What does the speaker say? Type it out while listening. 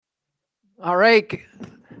All right.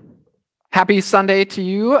 Happy Sunday to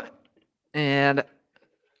you, and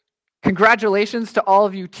congratulations to all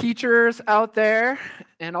of you teachers out there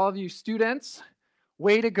and all of you students.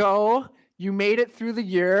 Way to go. You made it through the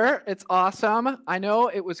year. It's awesome. I know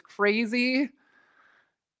it was crazy.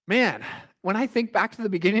 Man, when I think back to the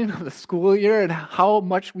beginning of the school year and how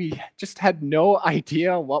much we just had no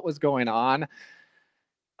idea what was going on,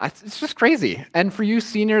 it's just crazy. And for you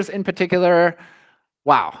seniors in particular,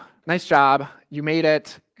 wow, nice job. You made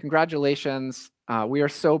it. Congratulations. We are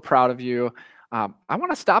so proud of you. I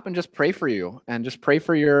want to stop and just pray for you and just pray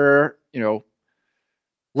for your,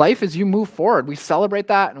 life as you move forward. We celebrate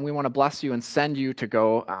that and we want to bless you and send you to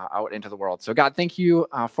go out into the world. So God, thank you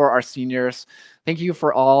for our seniors. Thank you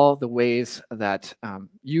for all the ways that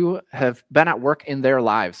you have been at work in their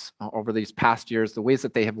lives over these past years, the ways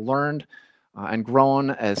that they have learned and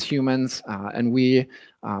grown as humans. And we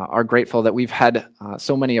are grateful that we've had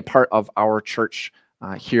so many a part of our church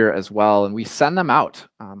here as well. And we send them out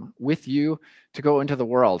with you to go into the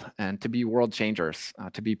world and to be world changers,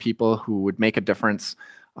 to be people who would make a difference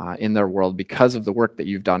in their world because of the work that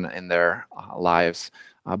you've done in their lives,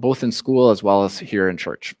 both in school as well as here in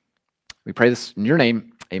church. We pray this in your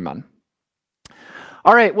name. Amen.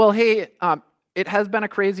 All right. Well, hey, it has been a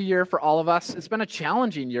crazy year for all of us. It's been a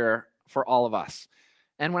challenging year for all of us.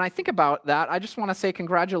 And when I think about that, I just want to say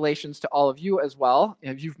congratulations to all of you as well.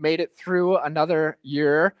 If you've made it through another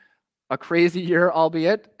year, a crazy year,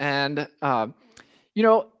 albeit. And,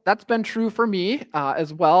 that's been true for me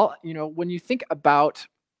as well. When you think about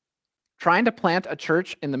trying to plant a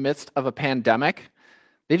church in the midst of a pandemic,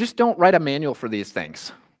 they just don't write a manual for these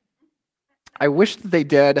things. I wish that they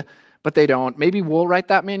did, but they don't. Maybe we'll write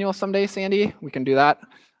that manual someday, Sandy. We can do that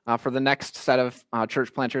for the next set of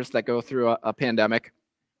church planters that go through a pandemic.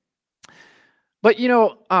 But,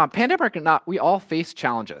 pandemic or not, we all face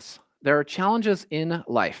challenges. There are challenges in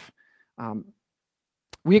life.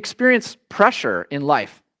 We experience pressure in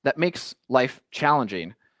life that makes life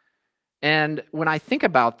challenging. And when I think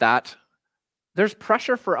about that, there's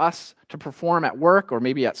pressure for us to perform at work or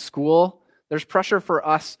maybe at school. There's pressure for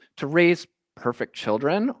us to raise perfect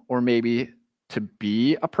children or maybe to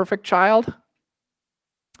be a perfect child.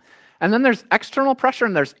 And then there's external pressure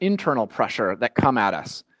and there's internal pressure that come at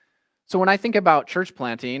us. So when I think about church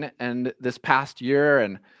planting and this past year,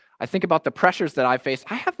 and I think about the pressures that I face,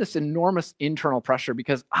 I have this enormous internal pressure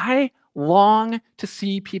because I long to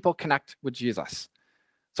see people connect with Jesus.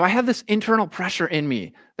 So I have this internal pressure in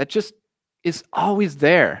me that just is always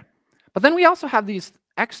there. But then we also have these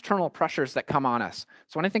external pressures that come on us.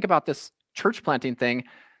 So when I think about this church planting thing,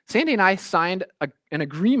 Sandy and I signed an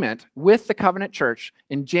agreement with the Covenant Church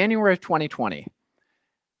in January of 2020.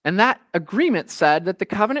 And that agreement said that the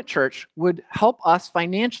Covenant Church would help us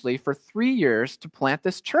financially for 3 years to plant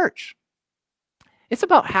this church. It's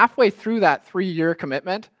about halfway through that 3-year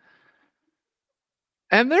commitment.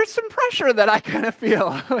 And there's some pressure that I kind of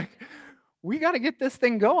feel like we got to get this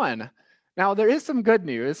thing going. Now, there is some good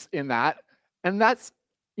news in that. And that's,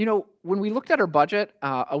 when we looked at our budget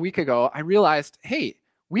a week ago, I realized, hey,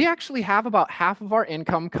 we actually have about half of our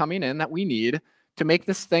income coming in that we need to make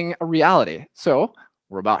this thing a reality. So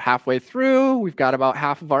we're about halfway through. We've got about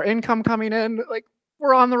half of our income coming in. Like,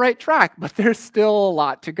 we're on the right track, but there's still a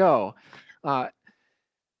lot to go. And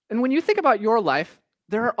when you think about your life,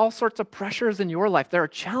 there are all sorts of pressures in your life. There are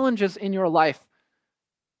challenges in your life.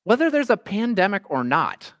 Whether there's a pandemic or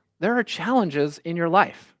not, there are challenges in your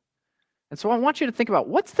life. And so I want you to think about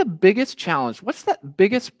what's the biggest challenge? What's that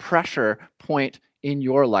biggest pressure point in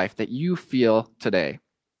your life that you feel today?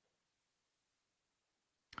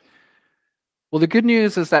 Well, the good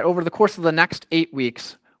news is that over the course of the next 8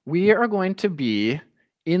 weeks, we are going to be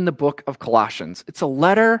in the book of Colossians. It's a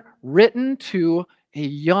letter written to a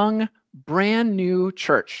young, brand new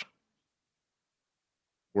church.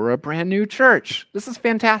 We're a brand new church. This is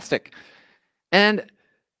fantastic. And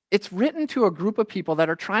it's written to a group of people that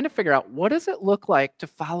are trying to figure out what does it look like to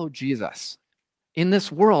follow Jesus in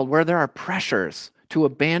this world where there are pressures to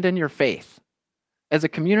abandon your faith. As a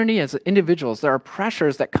community, as individuals, there are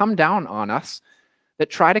pressures that come down on us that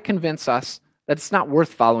try to convince us that it's not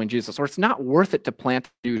worth following Jesus or it's not worth it to plant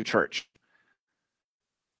a new church.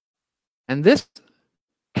 And this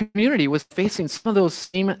community was facing some of those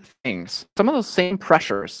same things, some of those same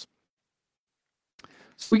pressures.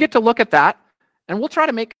 So we get to look at that, and we'll try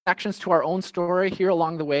to make connections to our own story here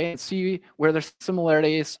along the way and see where there's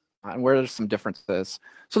similarities and where there's some differences.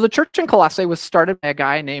 So the church in Colossae was started by a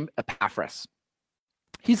guy named Epaphras.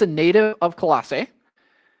 He's a native of Colossae,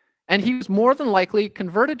 and he was more than likely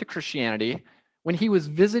converted to Christianity when he was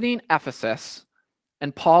visiting Ephesus,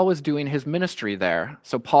 and Paul was doing his ministry there.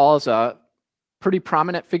 So Paul is a pretty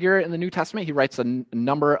prominent figure in the New Testament. He writes a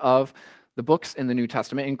number of the books in the New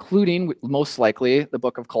Testament, including most likely the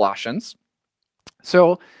book of Colossians.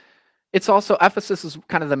 So it's also, Ephesus is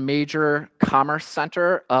kind of the major commerce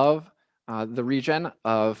center of the region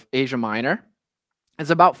of Asia Minor. It's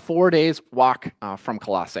about 4 days walk from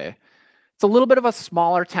Colossae. It's a little bit of a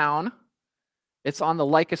smaller town. It's on the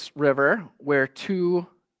Lycus River, where two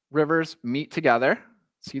rivers meet together.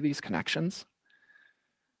 See these connections?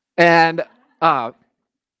 And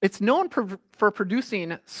it's known for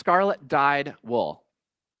producing scarlet-dyed wool.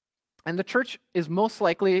 And the church is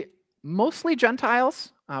mostly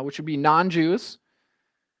Gentiles, which would be non-Jews.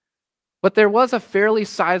 But there was a fairly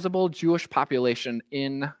sizable Jewish population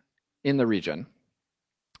in the region.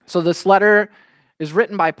 So this letter is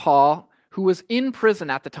written by Paul, who was in prison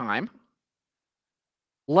at the time,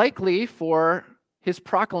 likely for his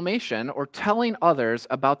proclamation or telling others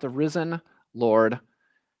about the risen Lord.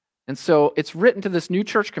 And so it's written to this new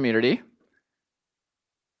church community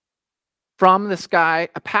from this guy,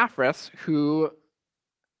 Epaphras, who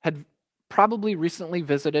had probably recently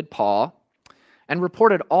visited Paul and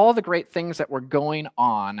reported all the great things that were going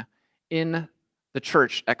on in the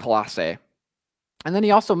church at Colossae. And then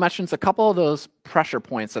he also mentions a couple of those pressure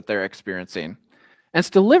points that they're experiencing. And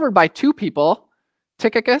it's delivered by two people,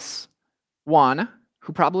 Tychicus, one,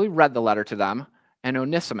 who probably read the letter to them, and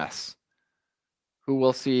Onesimus, who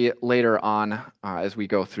we'll see later on as we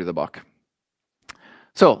go through the book.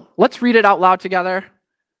 So let's read it out loud together.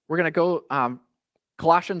 We're going to go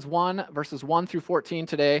Colossians 1, verses 1 through 14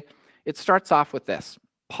 today. It starts off with this.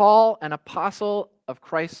 Paul, an apostle of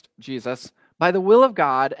Christ Jesus, by the will of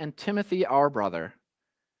God, and Timothy, our brother,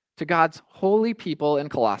 to God's holy people in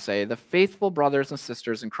Colossae, the faithful brothers and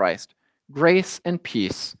sisters in Christ, grace and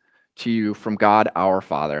peace to you from God our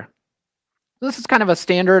Father. This is kind of a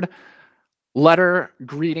standard letter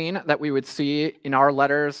greeting that we would see in our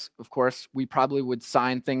letters. Of course, we probably would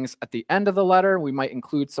sign things at the end of the letter. We might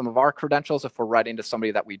include some of our credentials if we're writing to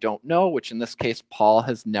somebody that we don't know, which in this case, Paul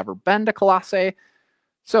has never been to Colossae.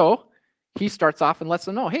 So he starts off and lets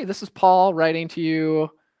them know, hey, this is Paul writing to you.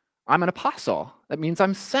 I'm an apostle. That means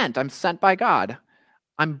I'm sent by God.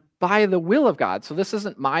 I'm by the will of God. So this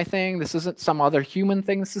isn't my thing. This isn't some other human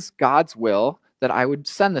thing. This is God's will that I would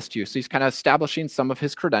send this to you. So he's kind of establishing some of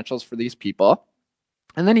his credentials for these people.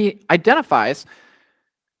 And then he identifies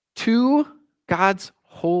two God's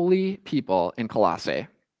holy people in Colossae.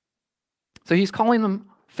 So he's calling them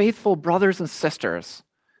faithful brothers and sisters.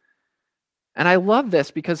 And I love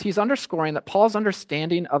this because he's underscoring that Paul's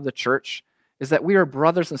understanding of the church is that we are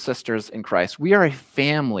brothers and sisters in Christ. We are a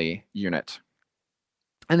family unit.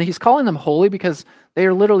 And he's calling them holy because they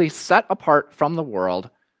are literally set apart from the world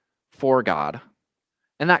for God.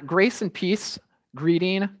 And that grace and peace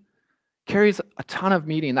greeting carries a ton of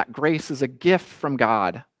meaning. That grace is a gift from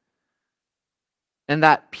God. And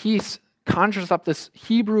that peace conjures up this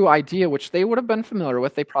Hebrew idea, which they would have been familiar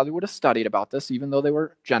with. They probably would have studied about this, even though they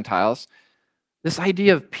were Gentiles. This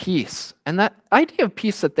idea of peace. And that idea of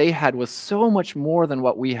peace that they had was so much more than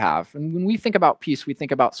what we have. And when we think about peace, we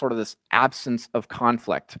think about sort of this absence of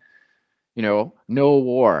conflict, no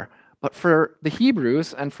war. But for the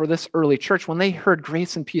Hebrews and for this early church, when they heard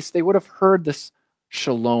grace and peace, they would have heard this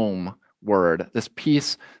shalom word, this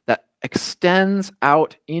peace that extends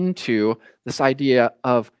out into this idea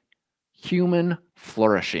of human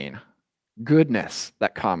flourishing, goodness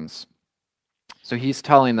that comes. So he's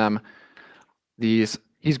telling them he's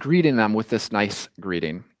greeting them with this nice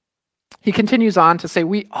greeting. He continues on to say,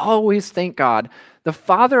 we always thank God, the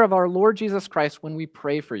Father of our Lord Jesus Christ, when we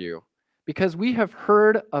pray for you, because we have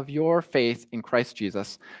heard of your faith in Christ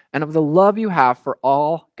Jesus and of the love you have for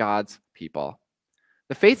all God's people.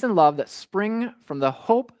 The faith and love that spring from the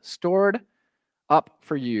hope stored up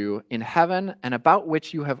for you in heaven and about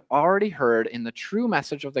which you have already heard in the true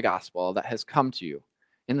message of the gospel that has come to you.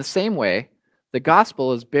 In the same way, the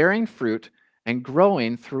gospel is bearing fruit and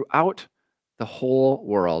growing throughout the whole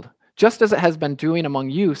world, just as it has been doing among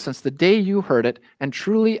you since the day you heard it and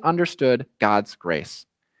truly understood God's grace.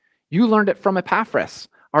 You learned it from Epaphras,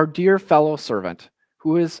 our dear fellow servant,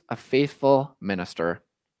 who is a faithful minister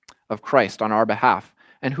of Christ on our behalf,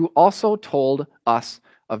 and who also told us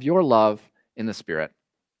of your love in the Spirit.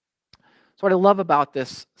 So what I love about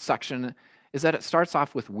this section is that it starts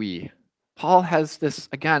off with we. Paul has this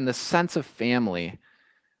sense of family.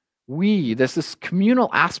 There's this communal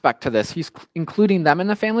aspect to this. He's including them in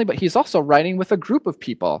the family, but he's also writing with a group of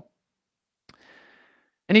people.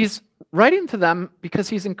 And he's writing to them because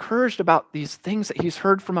he's encouraged about these things that he's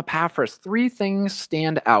heard from Epaphras. 3 things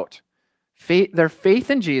stand out. Their faith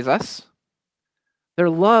in Jesus, their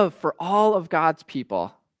love for all of God's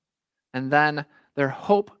people, and then their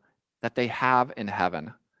hope that they have in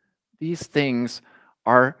heaven. These things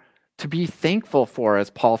are to be thankful for as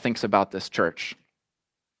Paul thinks about this church.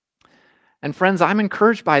 And friends, I'm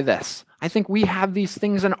encouraged by this. I think we have these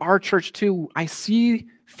things in our church too. I see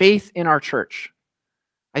faith in our church.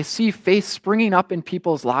 I see faith springing up in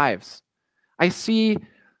people's lives. I see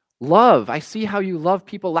love. I see how you love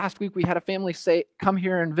people. Last week we had a family come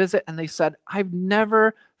here and visit, and they said, I've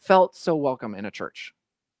never felt so welcome in a church.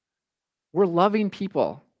 We're loving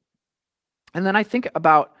people. And then I think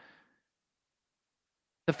about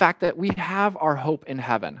the fact that we have our hope in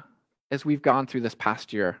heaven as we've gone through this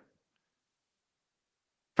past year.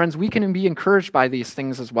 Friends, we can be encouraged by these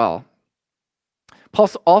things as well.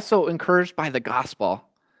 Paul's also encouraged by the gospel.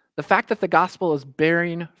 The fact that the gospel is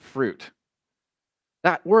bearing fruit.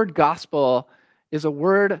 That word gospel is a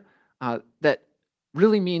word that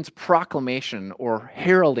really means proclamation or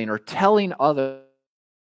heralding or telling others.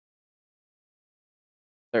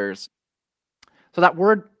 So that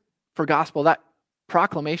word for gospel, that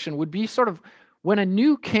proclamation would be sort of when a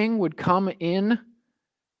new king would come in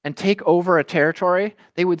and take over a territory,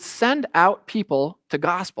 they would send out people to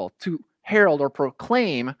gospel, to herald or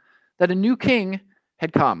proclaim that a new king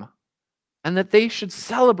had come and that they should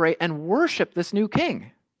celebrate and worship this new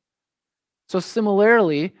king. So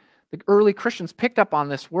similarly, the early Christians picked up on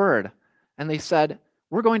this word and they said,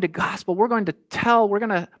 we're going to gospel, we're going to tell, we're going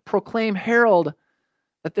to proclaim, herald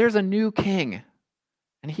that there's a new king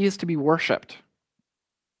and he is to be worshiped.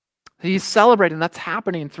 He's celebrating, that's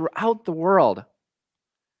happening throughout the world,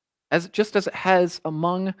 just as it has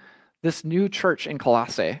among this new church in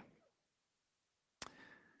Colossae.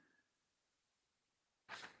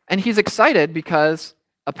 And he's excited because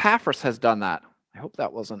Epaphras has done that. I hope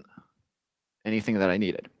that wasn't anything that I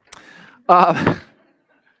needed.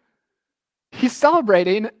 He's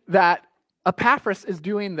celebrating that Epaphras is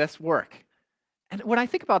doing this work. And when I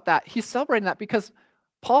think about that, he's celebrating that because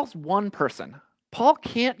Paul's one person. Paul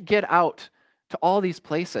can't get out to all these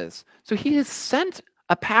places. So he has sent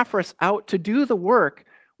Epaphras out to do the work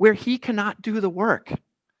where he cannot do the work.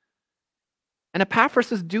 And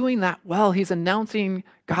Epaphras is doing that well. He's announcing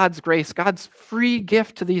God's grace, God's free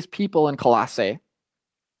gift to these people in Colossae.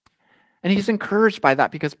 And he's encouraged by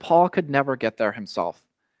that because Paul could never get there himself,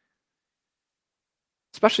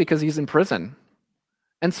 especially because he's in prison.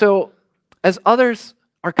 And so as others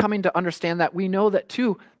are coming to understand that, we know that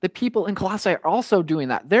too, the people in Colossae are also doing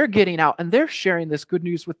that. They're getting out and they're sharing this good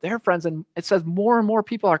news with their friends. And it says more and more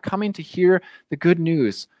people are coming to hear the good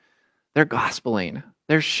news. They're gospeling.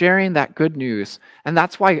 They're sharing that good news. And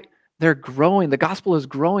that's why they're growing. The gospel is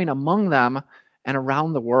growing among them and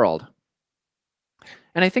around the world.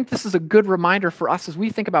 And I think this is a good reminder for us as we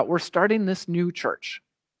think about we're starting this new church.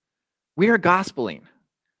 We are gospeling.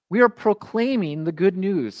 We are proclaiming the good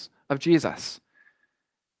news of Jesus.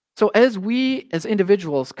 So as we, as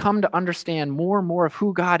individuals, come to understand more and more of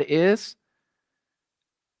who God is,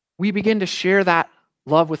 we begin to share that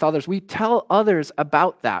love with others. We tell others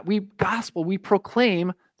about that. We gospel, we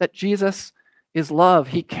proclaim that Jesus is love.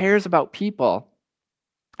 He cares about people.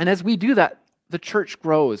 And as we do that, the church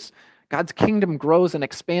grows. God's kingdom grows and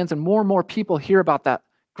expands, and more people hear about that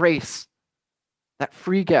grace, that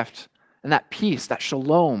free gift, and that peace, that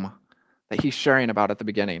shalom that he's sharing about at the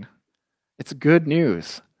beginning. It's good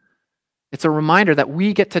news. It's a reminder that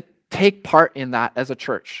we get to take part in that as a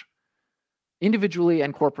church, individually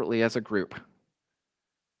and corporately as a group.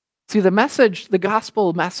 See, the message, the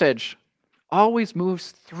gospel message, always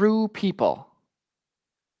moves through people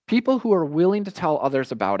who are willing to tell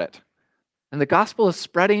others about it. And the gospel is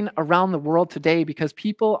spreading around the world today because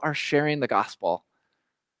people are sharing the gospel.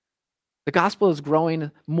 The gospel is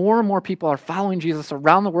growing. More and more people are following Jesus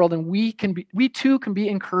around the world, and we too can be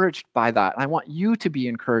encouraged by that. I want you to be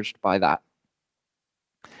encouraged by that.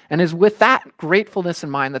 And it's with that gratefulness in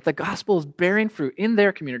mind that the gospel is bearing fruit in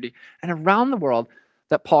their community and around the world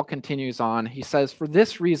that Paul continues on. He says, for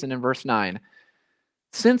this reason in verse 9,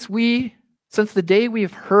 since the day we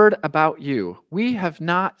have heard about you, we have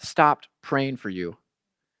not stopped praying for you.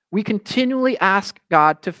 We continually ask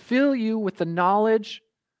God to fill you with the knowledge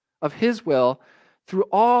of his will through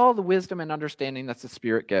all the wisdom and understanding that the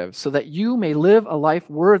Spirit gives, so that you may live a life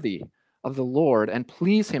worthy of the Lord and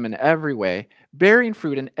please him in every way, bearing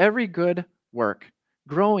fruit in every good work,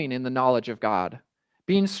 growing in the knowledge of God,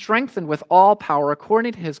 being strengthened with all power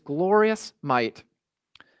according to his glorious might,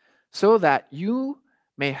 so that you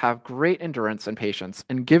may have great endurance and patience,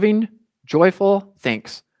 and giving joyful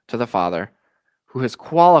thanks to the Father, who has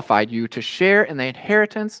qualified you to share in the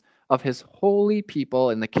inheritance of his holy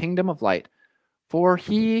people in the kingdom of light. For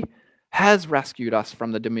he has rescued us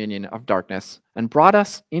from the dominion of darkness and brought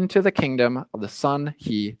us into the kingdom of the Son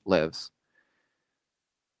he lives,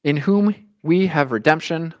 in whom we have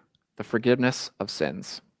redemption, the forgiveness of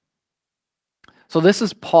sins. So this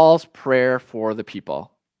is Paul's prayer for the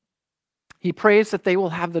people. He prays that they will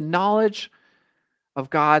have the knowledge of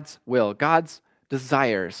God's will, God's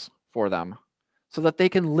desires for them, so that they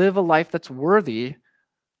can live a life that's worthy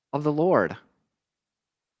of the Lord.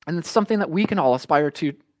 And it's something that we can all aspire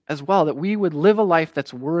to as well, that we would live a life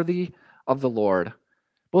that's worthy of the Lord,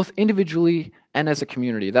 both individually and as a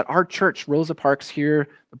community, that our church, Rosa Parks here,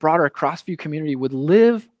 the broader Crossview community, would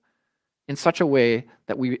live in such a way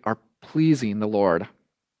that we are pleasing the Lord.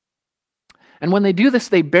 And when they do this,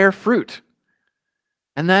 they bear fruit.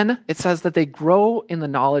 And then it says that they grow in the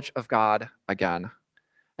knowledge of God again.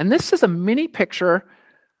 And this is a mini picture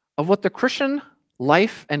of what the Christian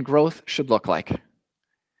life and growth should look like.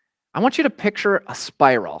 I want you to picture a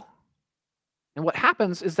spiral. And what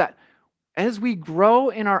happens is that as we grow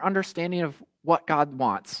in our understanding of what God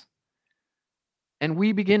wants, and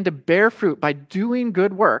we begin to bear fruit by doing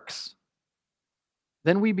good works,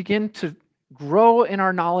 then we begin to grow in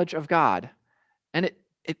our knowledge of God. And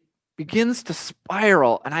it begins to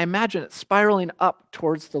spiral, and I imagine it spiraling up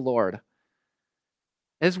towards the Lord.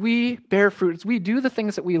 As we bear fruit, as we do the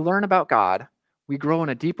things that we learn about God, we grow in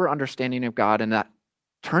a deeper understanding of God, and that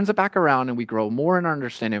turns it back around, and we grow more in our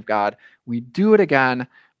understanding of God. We do it again.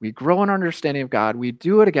 We grow in our understanding of God. We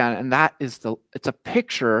do it again, and it's a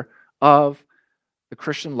picture of the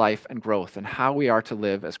Christian life and growth and how we are to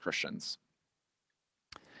live as Christians.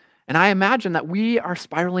 And I imagine that we are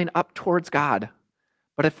spiraling up towards God.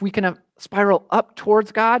 But if we can spiral up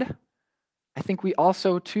towards God, I think we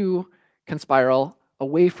also too can spiral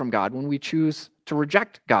away from God when we choose to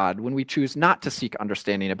reject God, when we choose not to seek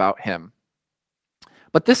understanding about him.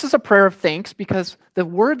 But this is a prayer of thanks because the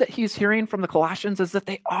word that he's hearing from the Colossians is that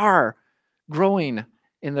they are growing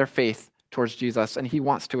in their faith towards Jesus, and he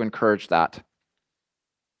wants to encourage that.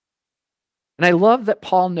 And I love that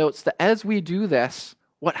Paul notes that as we do this,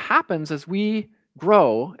 what happens as we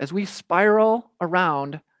grow, as we spiral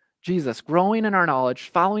around Jesus, growing in our knowledge,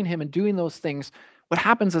 following him and doing those things, what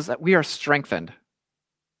happens is that we are strengthened.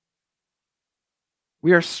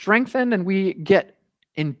 We are strengthened and we get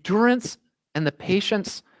endurance and the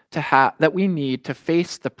patience that we need to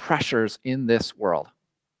face the pressures in this world.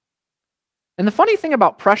 And the funny thing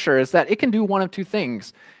about pressure is that it can do one of two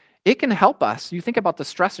things. It can help us. You think about the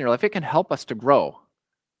stress in your life, it can help us to grow.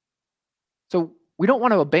 So we don't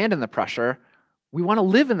want to abandon the pressure. We want to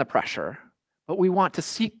live in the pressure, but we want to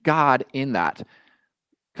seek God in that.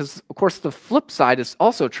 Because, of course, the flip side is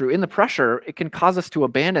also true. In the pressure, it can cause us to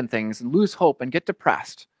abandon things and lose hope and get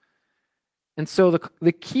depressed. And so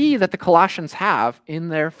the key that the Colossians have in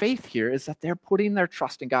their faith here is that they're putting their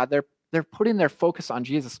trust in God. They're putting their focus on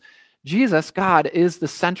Jesus. Jesus, God, is the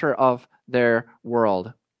center of their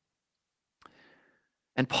world.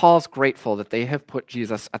 And Paul's grateful that they have put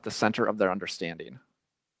Jesus at the center of their understanding.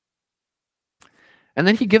 And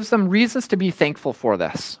then he gives them reasons to be thankful for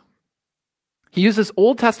this. He uses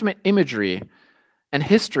Old Testament imagery and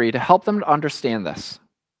history to help them to understand this.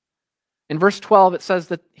 In verse 12,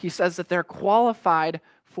 he says that they're qualified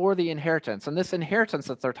for the inheritance. And this inheritance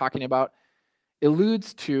that they're talking about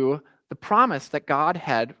alludes to the promise that God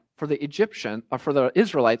had for the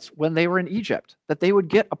Israelites when they were in Egypt, that they would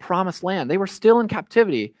get a promised land. They were still in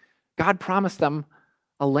captivity. God promised them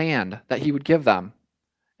a land that he would give them.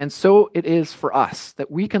 And so it is for us that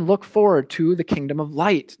we can look forward to the kingdom of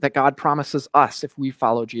light that God promises us if we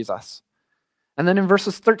follow Jesus. And then in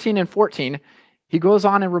verses 13 and 14, he goes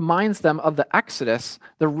on and reminds them of the Exodus,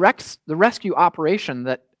 the rescue operation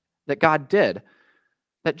that God did.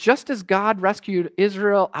 That just as God rescued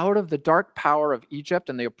Israel out of the dark power of Egypt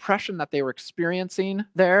and the oppression that they were experiencing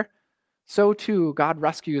there, so too God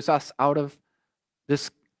rescues us out of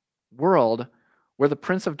this world where the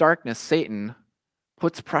prince of darkness, Satan,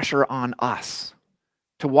 puts pressure on us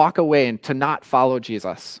to walk away and to not follow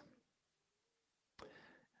Jesus.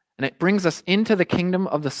 And it brings us into the kingdom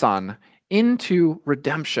of the Son, into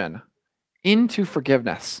redemption, into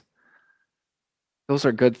forgiveness. Those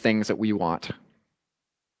are good things that we want.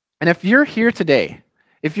 And if you're here today,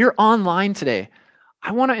 if you're online today,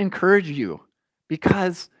 I want to encourage you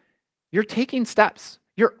because you're taking steps.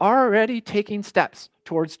 You're already taking steps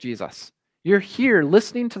towards Jesus. You're here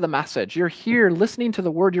listening to the message. You're here listening to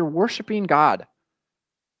the word. You're worshiping God.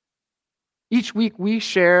 Each week we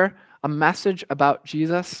share a message about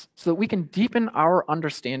Jesus so that we can deepen our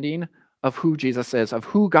understanding of who Jesus is, of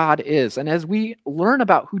who God is. And as we learn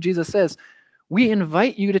about who Jesus is, we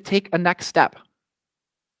invite you to take a next step.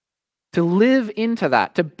 to live into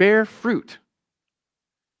that, to bear fruit.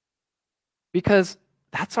 Because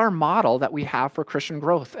that's our model that we have for Christian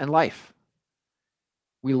growth and life.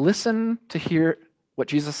 We listen to hear what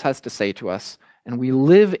Jesus has to say to us, and we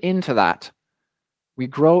live into that. We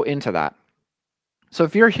grow into that. So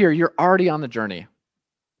if you're here, you're already on the journey.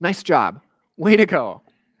 Nice job. Way to go.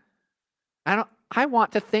 I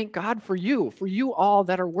want to thank God for you all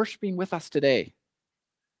that are worshiping with us today.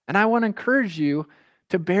 And I want to encourage you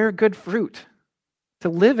to bear good fruit, to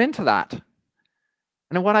live into that.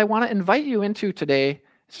 And what I want to invite you into today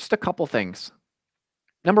is just a couple things.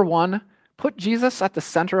 Number one, put Jesus at the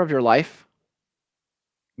center of your life.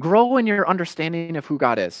 Grow in your understanding of who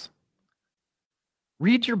God is.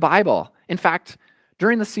 Read your Bible. In fact,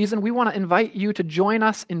 during the season, we want to invite you to join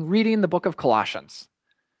us in reading the book of Colossians.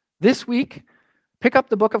 This week, pick up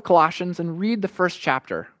the book of Colossians and read the first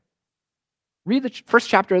chapter. Read the first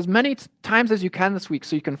chapter as many times as you can this week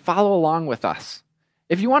so you can follow along with us.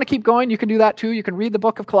 If you want to keep going, you can do that too. You can read the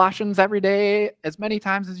book of Colossians every day as many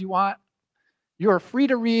times as you want. You are free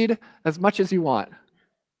to read as much as you want.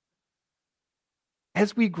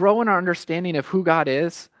 As we grow in our understanding of who God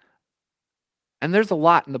is, and there's a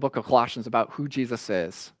lot in the book of Colossians about who Jesus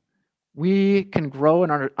is, we can grow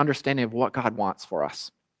in our understanding of what God wants for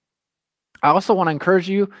us. I also want to encourage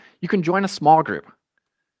you, you can join a small group.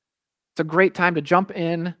 It's a great time to jump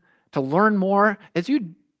in, to learn more. As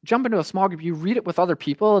you jump into a small group, you read it with other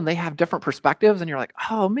people and they have different perspectives and you're like,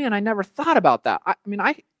 oh man, I never thought about that. When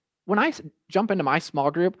I jump into my small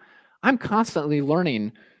group, I'm constantly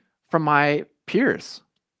learning from my peers.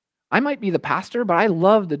 I might be the pastor, but I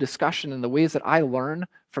love the discussion and the ways that I learn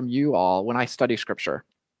from you all when I study scripture.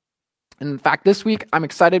 And in fact, this week I'm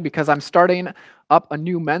excited because I'm starting up a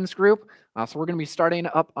new men's group. So we're going to be starting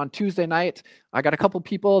up on Tuesday night. I got a couple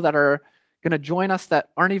people that are going to join us that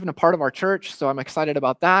aren't even a part of our church, so I'm excited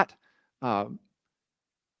about that.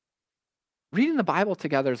 Reading the Bible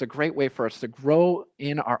together is a great way for us to grow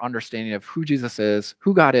in our understanding of who Jesus is,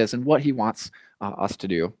 who God is, and what he wants us to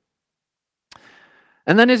do.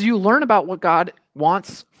 And then as you learn about what God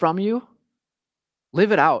wants from you,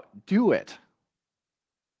 live it out, do it,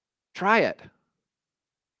 try it.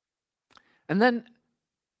 And then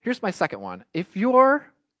here's my second one. If you're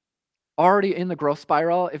already in the growth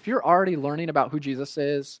spiral, if you're already learning about who Jesus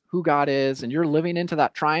is, who God is, and you're living into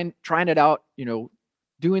that, trying it out,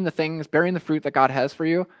 doing the things, bearing the fruit that God has for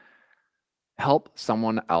you, help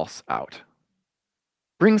someone else out.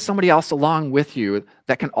 Bring somebody else along with you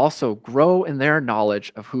that can also grow in their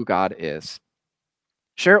knowledge of who God is.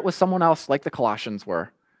 Share it with someone else like the Colossians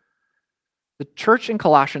were. The church in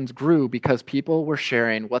Colossians grew because people were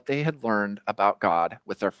sharing what they had learned about God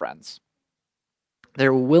with their friends. They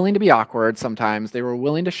were willing to be awkward sometimes. They were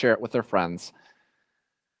willing to share it with their friends.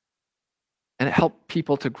 And it helped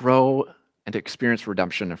people to grow and to experience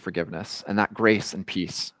redemption and forgiveness and that grace and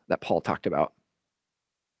peace that Paul talked about.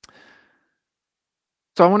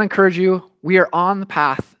 So I want to encourage you, we are on the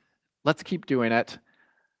path. Let's keep doing it.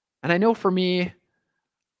 And I know for me,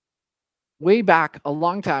 way back a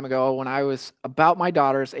long time ago, when I was about my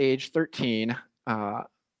daughter's age, 13,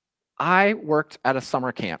 I worked at a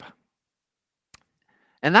summer camp.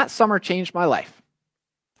 And that summer changed my life.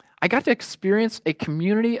 I got to experience a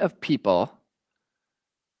community of people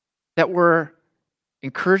that were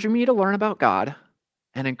encouraging me to learn about God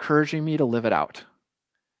and encouraging me to live it out.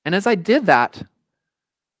 And as I did that,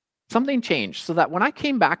 something changed so that when I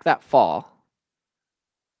came back that fall,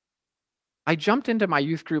 I jumped into my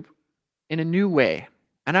youth group in a new way.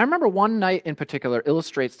 And I remember one night in particular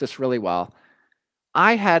illustrates this really well.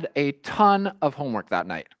 I had a ton of homework that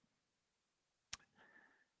night.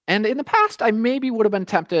 And in the past, I maybe would have been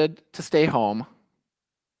tempted to stay home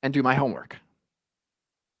and do my homework.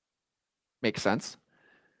 Makes sense.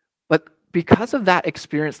 But because of that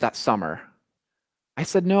experience that summer, I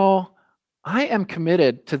said, no, I am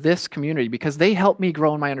committed to this community because they helped me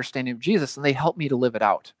grow in my understanding of Jesus and they helped me to live it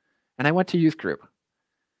out. And I went to youth group.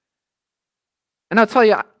 And I'll tell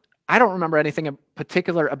you, I don't remember anything in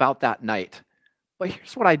particular about that night. But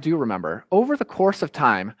here's what I do remember. Over the course of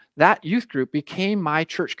time, that youth group became my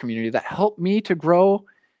church community that helped me to grow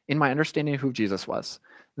in my understanding of who Jesus was.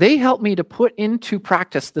 They helped me to put into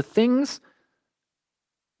practice the things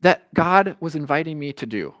that God was inviting me to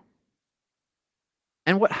do.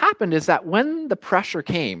 And what happened is that when the pressure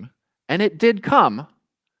came, and it did come,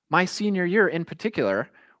 my senior year in particular,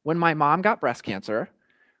 when my mom got breast cancer,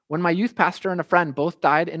 when my youth pastor and a friend both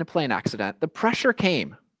died in a plane accident, the pressure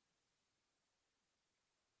came.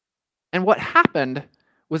 And what happened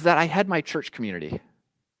was that I had my church community.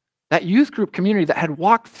 That youth group community that had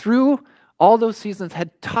walked through all those seasons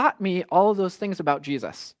had taught me all of those things about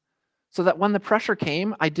Jesus. so that when the pressure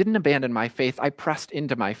came, I didn't abandon my faith, I pressed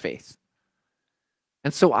into my faith.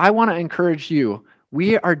 And so I want to encourage you,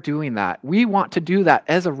 we are doing that. We want to do that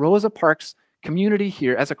as a Rosa Parks community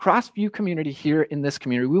here, as a Crossview community here in this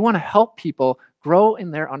community. We want to help people grow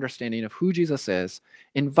in their understanding of who Jesus is,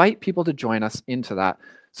 invite people to join us into that,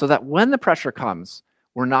 so that when the pressure comes,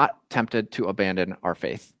 we're not tempted to abandon our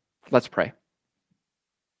faith. Let's pray.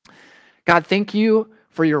 God, thank you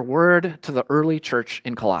for your word to the early church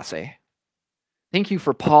in Colossae. Thank you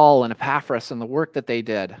for Paul and Epaphras and the work that they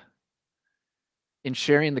did in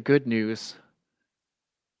sharing the good news.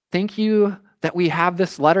 Thank you that we have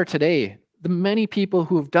this letter today, the many people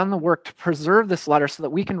who have done the work to preserve this letter so that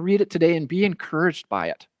we can read it today and be encouraged by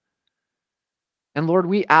it. And Lord,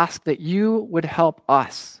 we ask that you would help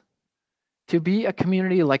us to be a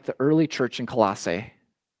community like the early church in Colossae,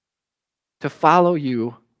 to follow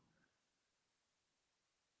you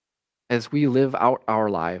as we live out our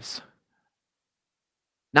lives.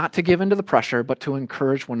 Not to give into the pressure, but to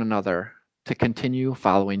encourage one another to continue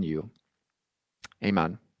following you.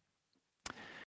 Amen.